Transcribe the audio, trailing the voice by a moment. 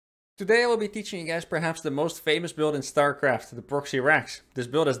Today I will be teaching you guys perhaps the most famous build in StarCraft, the Proxy Barracks. This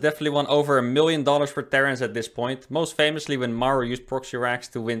build has definitely won over $1 million for Terrans at this point, most famously when Maru used Proxy Barracks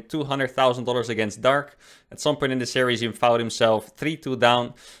to win $200,000 against Dark. At some point in the series he found himself 3-2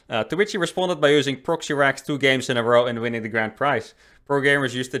 down, to which he responded by using Proxy Barracks 2 games in a row and winning the grand prize. Pro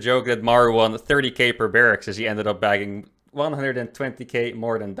gamers used to joke that Maru won 30k per barracks as he ended up bagging 120k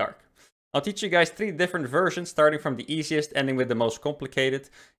more than Dark. I'll teach you guys 3 different versions, starting from the easiest, ending with the most complicated.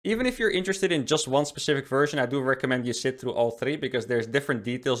 Even if you're interested in just one specific version, I do recommend you sit through all 3, because there's different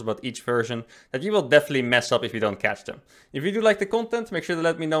details about each version that you will definitely mess up if you don't catch them. If you do like the content, make sure to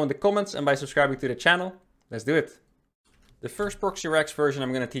let me know in the comments and by subscribing to the channel. Let's do it. The first Proxy Barracks version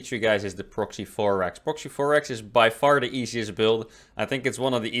I'm going to teach you guys is the Proxy Barracks. Proxy Barracks is by far the easiest build. I think it's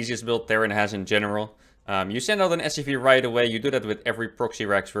one of the easiest builds Terran has in general. You send out an SCV right away. You do that with every Proxy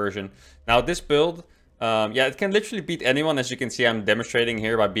Barracks version. Now this build, yeah, it can literally beat anyone. As you can see, I'm demonstrating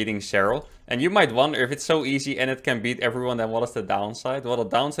here by beating Cheryl. And you might wonder, if it's so easy and it can beat everyone, then what is the downside? Well, the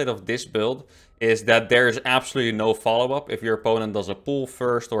downside of this build is that there is absolutely no follow-up. If your opponent does a pull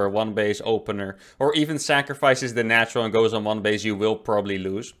first or a one base opener, or even sacrifices the natural and goes on one base, you will probably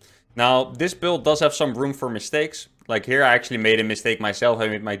lose. Now, this build does have some room for mistakes. Like here, I actually made a mistake myself. I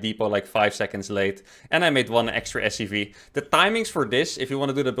made my depot like 5 seconds late, and I made one extra SCV. The timings for this, if you want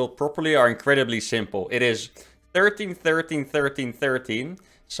to do the build properly, are incredibly simple. It is 13, 13, 13, 13.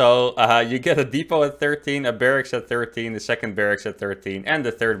 So you get a depot at 13, a barracks at 13, the second barracks at 13, and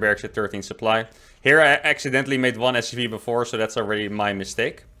the third barracks at 13 supply. Here, I accidentally made one SCV before, so that's already my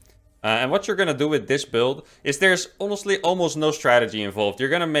mistake. And what you're going to do with this build is there's honestly almost no strategy involved. You're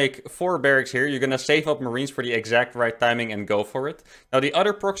going to make 4 barracks here. You're going to save up Marines for the exact right timing and go for it. Now, the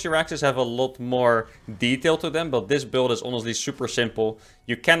other Proxy Barracks have a lot more detail to them, but this build is honestly super simple.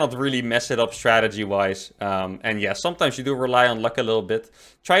 You cannot really mess it up strategy-wise. And yeah, sometimes you do rely on luck a little bit.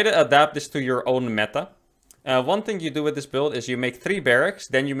 Try to adapt this to your own meta. One thing you do with this build is you make 3 barracks,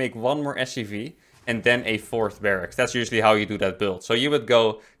 then you make 1 more SCV, and then a 4th barracks. That's usually how you do that build. So you would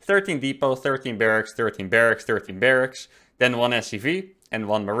go 13 depot, 13 barracks, 13 barracks, 13 barracks, then 1 SCV and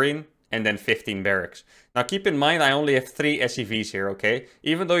 1 marine, and then 15 barracks. Now keep in mind, I only have 3 SCVs here, okay?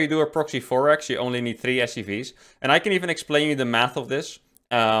 Even though you do a Proxy Barracks, you only need 3 SCVs. And I can even explain you the math of this.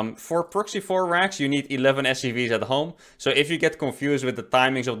 For Proxy Barracks, you need 11 SCVs at home. So if you get confused with the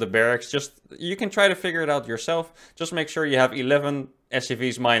timings of the barracks, you can try to figure it out yourself. Just make sure you have 11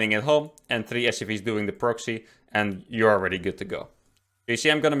 SCVs mining at home and 3 SCVs doing the proxy, and you're already good to go. You see,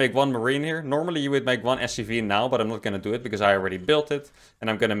 I'm going to make 1 marine here. Normally you would make 1 SCV now, but I'm not going to do it because I already built it. And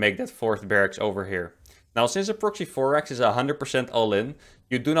I'm going to make that 4th barracks over here. Now, since the Proxy Barracks is 100% all in,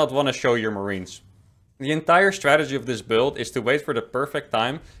 you do not want to show your marines. The entire strategy of this build is to wait for the perfect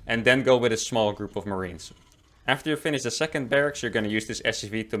time and then go with a small group of marines. After you finish the 2nd barracks, you're going to use this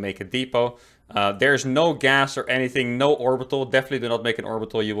SCV to make a depot. There's no gas or anything, no orbital. Definitely do not make an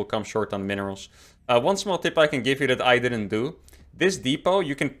orbital, you will come short on minerals. One small tip I can give you that I didn't do. This depot,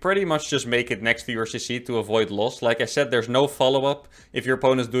 you can pretty much just make it next to your CC to avoid loss. Like I said, there's no follow-up. If your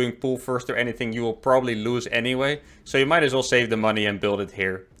opponent's doing pull first or anything, you will probably lose anyway. So you might as well save the money and build it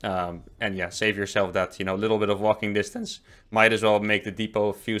here. And yeah, save yourself that, little bit of walking distance. Might as well make the depot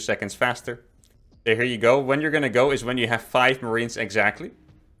a few seconds faster. So here you go. When you're going to go is when you have 5 marines exactly.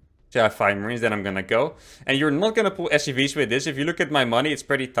 So I have 5 marines, then I'm going to go. And you're not going to pull SCVs with this. If you look at my money, it's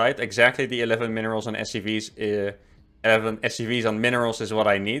pretty tight. Exactly the 11 minerals on SCVs 11 SCVs on minerals is what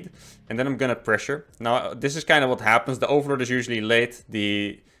I need. And then I'm going to pressure. Now, this is kind of what happens. The Overlord is usually late.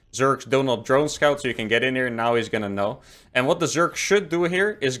 The Zergs do not drone scout, so you can get in here. Now he's going to know. And what the Zerg should do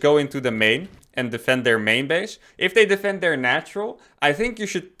here is go into the main and defend their main base. If they defend their natural, I think you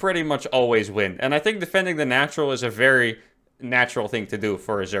should pretty much always win. And I think defending the natural is a very natural thing to do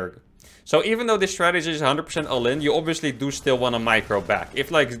for a Zerg. So even though this strategy is 100% all-in, you obviously do still want to micro back. If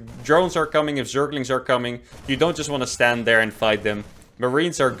like drones are coming, if Zerglings are coming, you don't just want to stand there and fight them.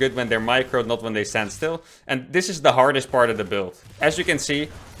 Marines are good when they're micro, not when they stand still. And this is the hardest part of the build. As you can see,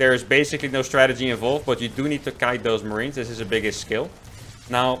 there is basically no strategy involved, but you do need to kite those Marines. This is the biggest skill.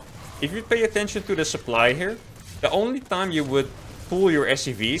 Now, if you pay attention to the supply here, the only time you would pull your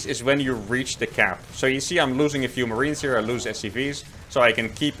SCVs is when you reach the cap. So you see I'm losing a few Marines here, I lose SCVs, so I can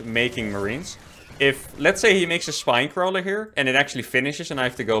keep making Marines. If, let's say he makes a spine crawler here, and it actually finishes and I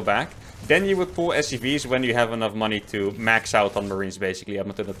have to go back, then you would pull SCVs when you have enough money to max out on Marines, basically, up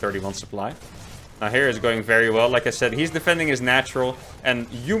until the 31 supply. Now here is going very well. Like I said, he's defending his natural, and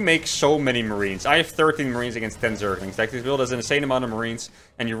you make so many Marines. I have 13 Marines against 10 Zerglings. Like, this build has an insane amount of Marines,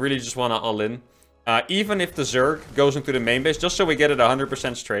 and you really just want to all in. Even if the Zerg goes into the main base, just so we get it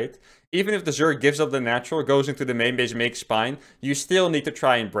 100% straight, Even if the Zerg gives up the natural, goes into the main base, makes spine, you still need to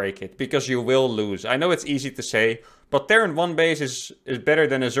try and break it, because you will lose. I know it's easy to say, but Terran 1 base is better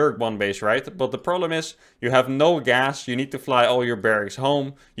than a Zerg 1 base, right? But the problem is, you have no gas, you need to fly all your barracks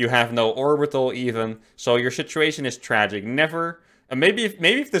home, you have no orbital even, so your situation is tragic. Never... maybe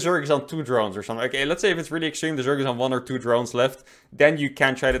if the Zerg is on 2 drones or something. Okay, let's say if it's really extreme, the Zerg is on 1 or 2 drones left, then you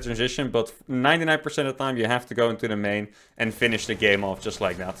can try the transition, but 99% of the time you have to go into the main and finish the game off just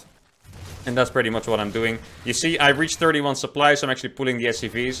like that. And that's pretty much what I'm doing. You see, I reached 31 supplies, so I'm actually pulling the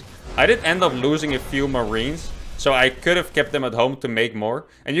SCVs. I did end up losing a few Marines, so I could have kept them at home to make more.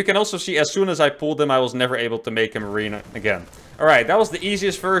 And you can also see, as soon as I pulled them, I was never able to make a Marine again. Alright, that was the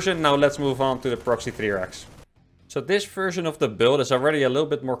easiest version. Now let's move on to the Proxy 3 racks. So this version of the build is already a little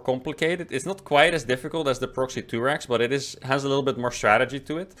bit more complicated. It's not quite as difficult as the Proxy 2 racks, but it has a little bit more strategy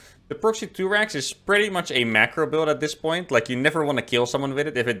to it. The Proxy 2 racks is pretty much a macro build at this point. Like, you never want to kill someone with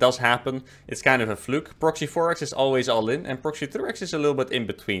it. If it does happen, it's kind of a fluke. Proxy 4 racks is always all in, and Proxy 2 racks is a little bit in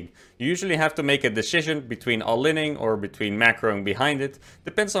between. You usually have to make a decision between all inning or between macroing behind it.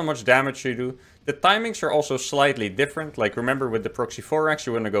 Depends on how much damage you do. The timings are also slightly different. Like, remember with the Proxy 4 racks,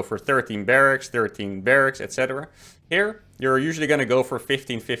 you want to go for 13 barracks, etc. Here, you're usually going to go for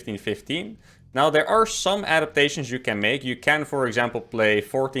 15, 15, 15. Now, there are some adaptations you can make. You can, for example, play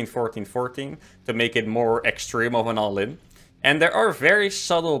 14, 14, 14 to make it more extreme of an all-in. And there are very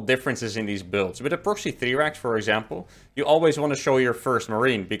subtle differences in these builds. With the Proxy 3 racks, for example, you always want to show your first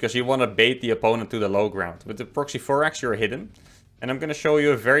Marine because you want to bait the opponent to the low ground. With the Proxy 4 racks, you're hidden. And I'm going to show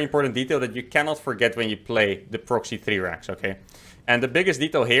you a very important detail that you cannot forget when you play the Proxy 3 racks, okay? And the biggest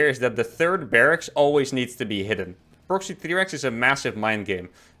detail here is that the third barracks always needs to be hidden. Proxy 3 racks is a massive mind game.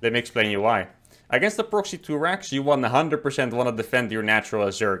 Let me explain you why. Against the Proxy 2 racks, you 100% want to defend your natural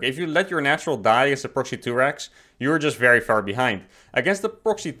as Zerg. If you let your natural die against the Proxy 2 racks, you're just very far behind. Against the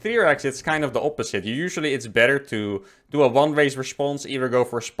Proxy 3 racks, it's kind of the opposite. Usually it's better to do a one-raise response, either go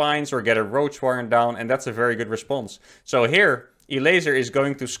for spines or get a roach warren down, and that's a very good response. So here, Elaser is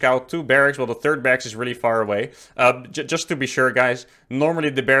going to scout 2 barracks, while the third barracks is really far away. Just to be sure, guys, normally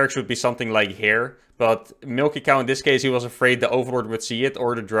the barracks would be something like here, but Milky Cow, in this case, he was afraid the Overlord would see it,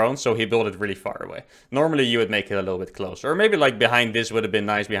 or the drone, so he built it really far away. Normally, you would make it a little bit closer. Or maybe like behind this would have been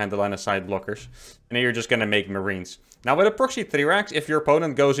nice, behind the line of sight blockers. And then you're just going to make Marines. Now, with a Proxy 3 racks, if your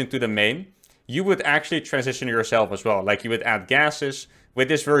opponent goes into the main, you would actually transition yourself as well. Like, you would add gases. With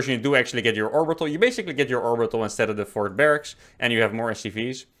this version, you do actually get your orbital. You basically get your orbital instead of the fourth barracks, and you have more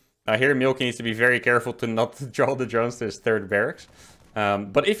SCVs. Here, Milky needs to be very careful to not draw the drones to his third barracks.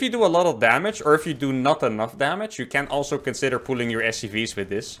 But if you do a lot of damage, or if you do not enough damage, you can also consider pulling your SCVs with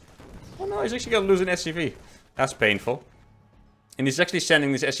this. Oh no, he's actually going to lose an SCV. That's painful. And he's actually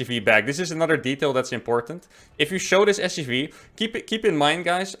sending this SCV back. This is another detail that's important. If you show this SCV, keep in mind,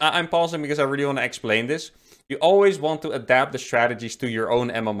 guys, I'm pausing because I really want to explain this. You always want to adapt the strategies to your own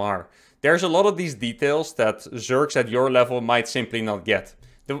MMR. There's a lot of these details that Zergs at your level might simply not get.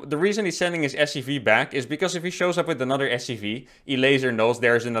 The reason he's sending his SCV back is because if he shows up with another SCV, Elaser knows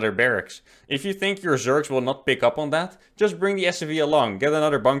there's another barracks. If you think your Zergs will not pick up on that, just bring the SCV along, get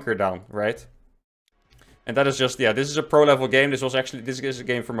another bunker down, right? And that is just, yeah, this is a pro level game. This is a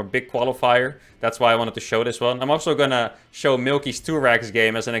game from a big qualifier. That's why I wanted to show this one. I'm also gonna show Milky's 2 racks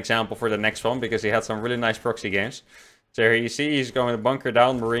game as an example for the next one, because he had some really nice proxy games. So here you see he's going to bunker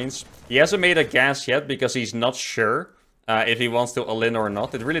down Marines. He hasn't made a gas yet because he's not sure if he wants to all-in or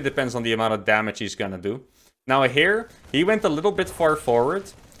not. It really depends on the amount of damage he's gonna do. Now here, he went a little bit far forward.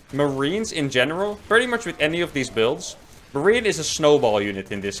 Marines in general, pretty much with any of these builds, Marine is a snowball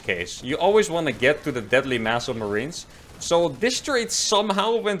unit in this case. You always want to get to the deadly mass of Marines. So this trade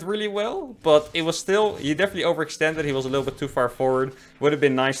somehow went really well, but it was still, he definitely overextended. He was a little bit too far forward. Would have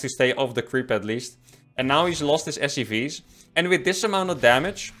been nice to stay off the creep at least. And now he's lost his SCVs. And with this amount of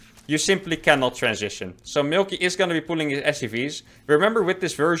damage, you simply cannot transition. So Milky is going to be pulling his SCVs. Remember, with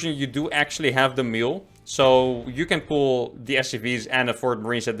this version, you do actually have the mule. So you can pull the SCVs and the Fort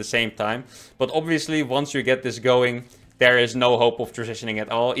Marines at the same time. But obviously, once you get this going, there is no hope of transitioning at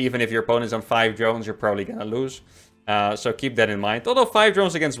all. Even if your opponent's on 5 drones, you're probably going to lose. So keep that in mind. Although 5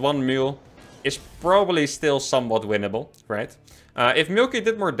 drones against 1 mule is probably still somewhat winnable, right? If Milky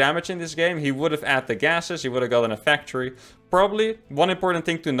did more damage in this game, he would have added the gases, he would have gotten a factory. Probably one important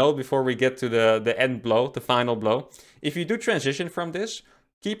thing to note before we get to the end blow, the final blow. If you do transition from this,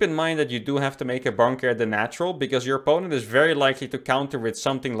 keep in mind that you do have to make a bunker at the natural, because your opponent is very likely to counter with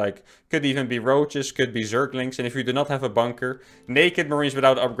something like, could even be roaches, could be zerglings, and if you do not have a bunker, naked Marines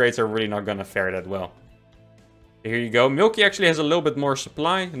without upgrades are really not going to fare that well. Here you go. Milky actually has a little bit more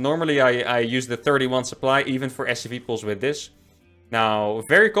supply. Normally I use the 31 supply, even for SCV pulls with this. Now,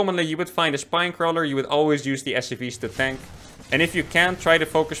 very commonly you would find a spine crawler, you would always use the SCVs to tank. And if you can, try to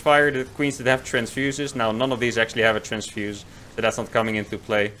focus fire the queens that have transfuses. Now, none of these actually have a transfuse, so that's not coming into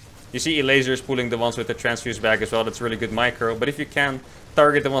play. You see Elaser is pulling the ones with the transfuse bag as well, that's really good micro. But if you can,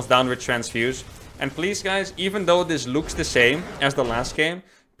 target the ones down with transfuse. And please guys, even though this looks the same as the last game,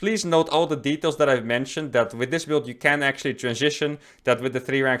 please note all the details that I've mentioned, that with this build you can actually transition, that with the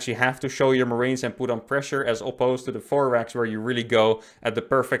 3 racks you have to show your Marines and put on pressure, as opposed to the 4 racks where you really go at the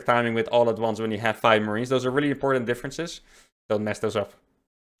perfect timing with all at once when you have 5 Marines. Those are really important differences. Don't mess those up.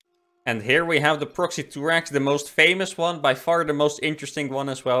 And here we have the Proxy 2 racks, the most famous one, by far the most interesting one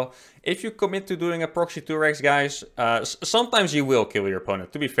as well. If you commit to doing a Proxy 2 racks, guys, sometimes you will kill your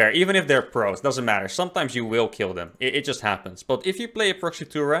opponent, to be fair. Even if they're pros, doesn't matter. Sometimes you will kill them. It just happens. But if you play a Proxy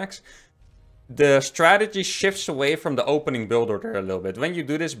 2 racks, the strategy shifts away from the opening build order a little bit. When you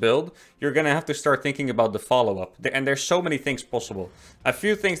do this build, you're going to have to start thinking about the follow-up. And there's so many things possible. A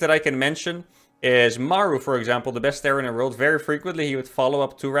few things that I can mention is Maru, for example, the best Terran in the world. Very frequently he would follow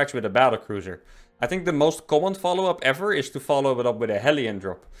up 2 racks with a battlecruiser. I think the most common follow-up ever is to follow it up with a Hellion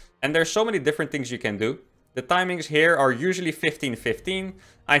drop. And there's so many different things you can do. The timings here are usually 15-15.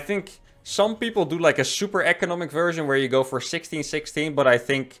 I think some people do like a super economic version where you go for 16-16, but I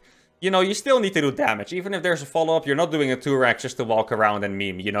think, you know, you still need to do damage. Even if there's a follow-up, you're not doing a 2 rack just to walk around and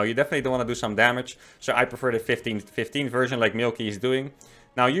meme. You know, you definitely do want to do some damage. So I prefer the 15-15 version like Milky is doing.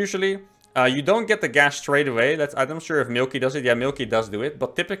 Now, usually you don't get the gas straight away. I'm not sure if Milky does it. Yeah, Milky does do it.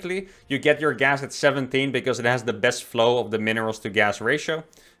 But typically, you get your gas at 17 because it has the best flow of the minerals to gas ratio.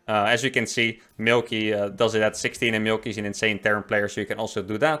 As you can see, Milky does it at 16, and Milky is an insane Terran player, so you can also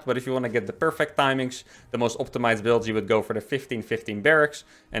do that. But if you want to get the perfect timings, the most optimized builds, you would go for the 15-15 barracks,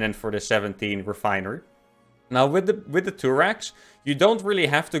 and then for the 17 refinery. Now, with the 2 racks, you don't really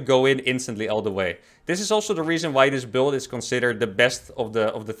have to go in instantly all the way. This is also the reason why this build is considered the best of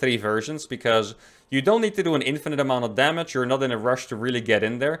the 3 versions, because you don't need to do an infinite amount of damage. You're not in a rush to really get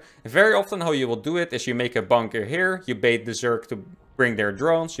in there. Very often how you will do it is you make a bunker here, you bait the Zerg to bring their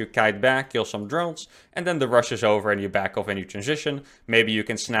drones, you kite back, kill some drones, and then the rush is over and you back off and you transition. Maybe you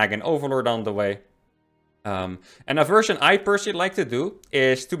can snag an Overlord on the way. And a version I personally like to do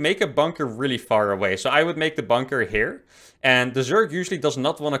is to make a bunker really far away. So I would make the bunker here, and the Zerg usually does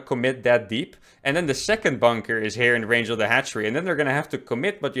not want to commit that deep. And then the second bunker is here in range of the hatchery, and then they're going to have to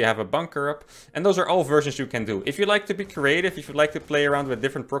commit, but you have a bunker up. And those are all versions you can do. If you like to be creative, if you like to play around with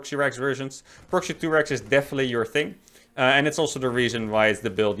different Proxy Racks versions, Proxy 2 Racks is definitely your thing. And it's also the reason why it's the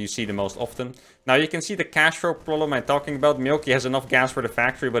build you see the most often. Now you can see the cash flow problem I'm talking about. Milky has enough gas for the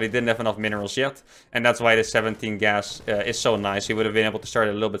factory, but he didn't have enough minerals yet. And that's why the 17 gas is so nice. He would have been able to start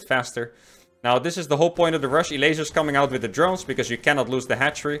it a little bit faster. Now this is the whole point of the rush. Elaser's coming out with the drones because you cannot lose the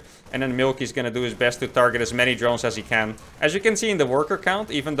hatchery. And then Milky's going to do his best to target as many drones as he can. As you can see in the worker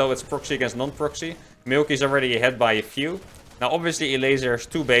count, even though it's proxy against non-proxy, Milky's already ahead by a few. Now obviously Elaser has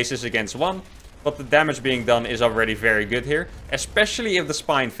 2 bases against 1. But the damage being done is already very good here. Especially if the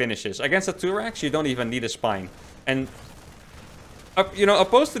spine finishes. Against the 2 racks, you don't even need a spine. And, you know,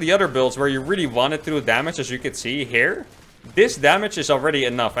 opposed to the other builds where you really wanted to do damage, as you can see here, this damage is already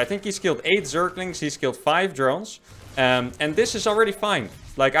enough. I think he's killed 8 Zerglings, he's killed 5 drones. And this is already fine.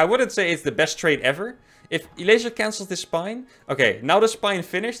 Like, I wouldn't say it's the best trade ever. If Elaser cancels this spine... Okay, now the spine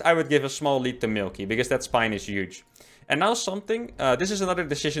finished, I would give a small lead to Milky, because that spine is huge. And now something, this is another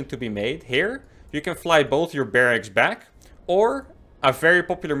decision to be made. Here, you can fly both your barracks back, or a very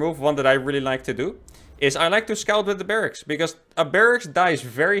popular move, one that I really like to do, is I like to scout with the barracks, because a barracks dies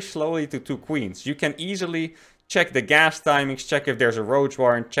very slowly to 2 queens. You can easily check the gas timings, check if there's a roach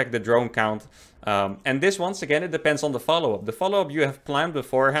warrant, check the drone count. And this, once again, it depends on the follow-up. The follow-up you have planned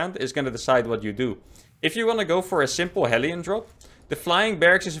beforehand is going to decide what you do. If you want to go for a simple Hellion drop, the flying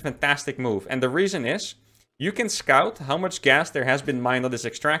barracks is a fantastic move. And the reason is, you can scout how much gas there has been mined on this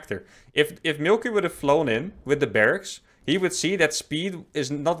extractor. If Milky would have flown in with the barracks, he would see that speed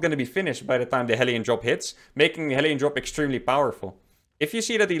is not going to be finished by the time the Hellion drop hits, making the Hellion drop extremely powerful. If you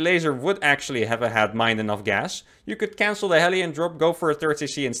see that the laser would actually have had mined enough gas, you could cancel the Hellion drop, go for a 3rd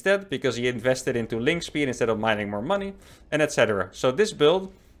CC instead, because he invested into link speed instead of mining more money, and etc. So this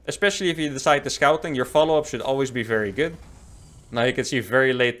build, especially if you decide to scouting, your follow-up should always be very good. Now you can see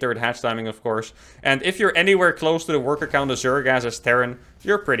very late 3rd hatch timing, of course. And if you're anywhere close to the worker count of Zerg as Terran,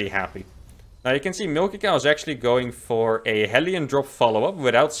 you're pretty happy. Now you can see Milky Cow is actually going for a Hellion drop follow-up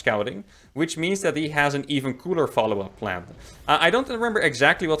without scouting, which means that he has an even cooler follow-up planned. I don't remember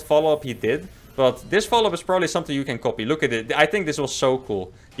exactly what follow-up he did, but this follow-up is probably something you can copy. Look at it. I think this was so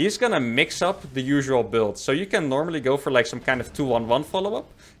cool. He's gonna mix up the usual builds. So you can normally go for like some kind of 2-1-1 follow-up,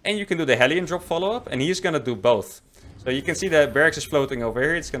 and you can do the Hellion drop follow-up, and he's gonna do both. So you can see that Barracks is floating over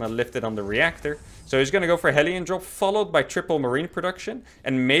here. It's going to lift it on the reactor. So he's going to go for Hellion Drop, followed by triple Marine production.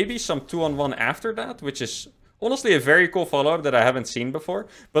 And maybe some 2-on-1 after that, which is honestly a very cool follow-up that I haven't seen before.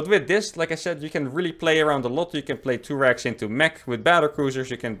 But with this, like I said, you can really play around a lot. You can play 2 racks into mech with battle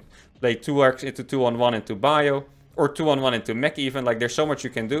cruisers. You can play 2 racks into 2-on-1 into bio. Or 2-on-1 into mech even. Like, there's so much you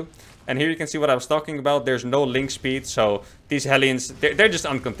can do. And here you can see what I was talking about. There's no link speed. So these Hellions, they're just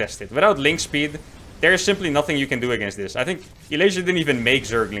uncontested. Without link speed, there's simply nothing you can do against this. I think Elazer didn't even make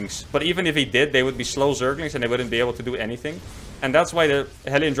Zerglings. But even if he did, they would be slow Zerglings and they wouldn't be able to do anything. And that's why the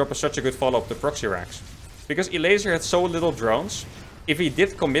Hellion Drop is such a good follow-up to Proxy Racks. Because Elazer had so little drones, if he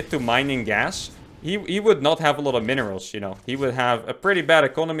did commit to mining gas, he would not have a lot of minerals, you know. He would have a pretty bad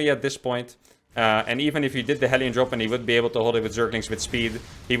economy at this point. And even if he did the Hellion Drop and he would be able to hold it with Zerglings with speed,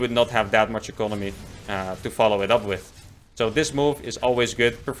 he would not have that much economy to follow it up with. So this move is always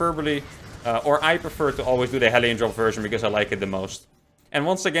good, preferably... or I prefer to always do the Hellion Drop version because I like it the most. And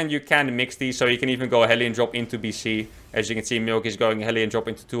once again, you can mix these, so you can even go Hellion Drop into BC. As you can see, Milk is going Hellion Drop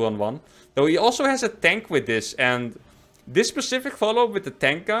into 2-on-1. Though he also has a tank with this, and this specific follow-up with the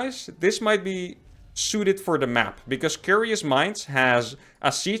tank, guys, this might be suited for the map. Because Curious Minds has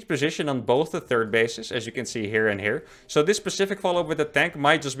a siege position on both the third bases, as you can see here and here. So this specific follow-up with the tank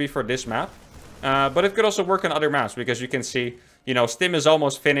might just be for this map. But it could also work on other maps, because you can see, you know, Stim is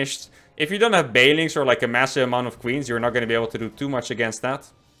almost finished. If you don't have Bailings or like a massive amount of Queens, you're not going to be able to do too much against that.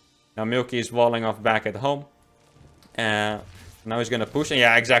 Now Milky is walling off back at home. Now he's going to push. And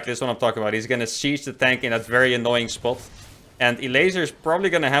yeah, exactly, that's what I'm talking about. He's going to siege the tank in that very annoying spot. And Elazer is probably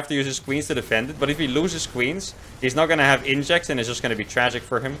going to have to use his Queens to defend it. But if he loses Queens, he's not going to have injects and it's just going to be tragic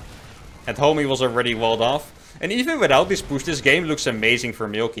for him. At home he was already walled off. And even without this push, this game looks amazing for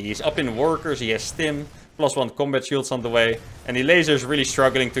Milky. He's up in workers, he has Stim, +1 combat shields on the way. And Elazer is really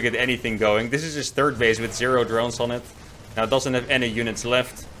struggling to get anything going. This is his third base with 0 drones on it. Now it doesn't have any units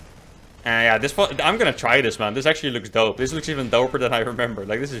left. Yeah, I'm gonna try this, man. This actually looks dope. This looks even doper than I remember.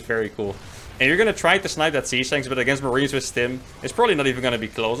 Like, this is very cool. And you're gonna try to snipe that Siege Tanks, but against Marines with Stim, it's probably not even gonna be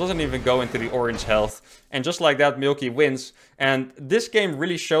close. Doesn't even go into the orange health. And just like that, Milky wins. And this game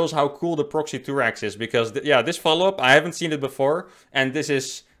really shows how cool the Proxy 2-Racks is. Because, yeah, this follow-up, I haven't seen it before. And this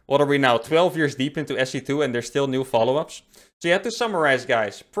is, what are we now, 12 years deep into SC2, and there's still new follow-ups. So you have to summarize,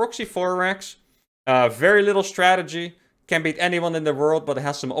 guys. Proxy 4-Racks, very little strategy. Can beat anyone in the world, but it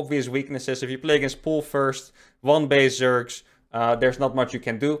has some obvious weaknesses. If you play against pool first, 1 base Zergs, there's not much you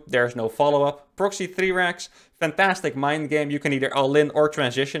can do. There's no follow-up. Proxy 3-Racks, fantastic mind game. You can either all-in or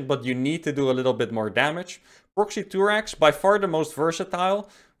transition, but you need to do a little bit more damage. Proxy 2-Racks, by far the most versatile,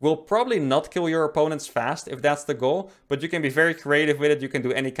 will probably not kill your opponents fast if that's the goal, but you can be very creative with it. You can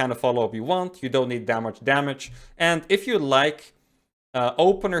do any kind of follow-up you want. You don't need that much damage. And if you like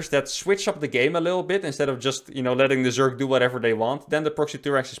openers that switch up the game a little bit instead of just, you know, letting the Zerg do whatever they want, then the Proxy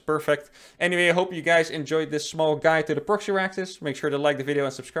 2-Racks is perfect. Anyway, I hope you guys enjoyed this small guide to the Proxy Racks. Make sure to like the video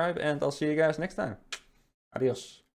and subscribe, and I'll see you guys next time. Adios.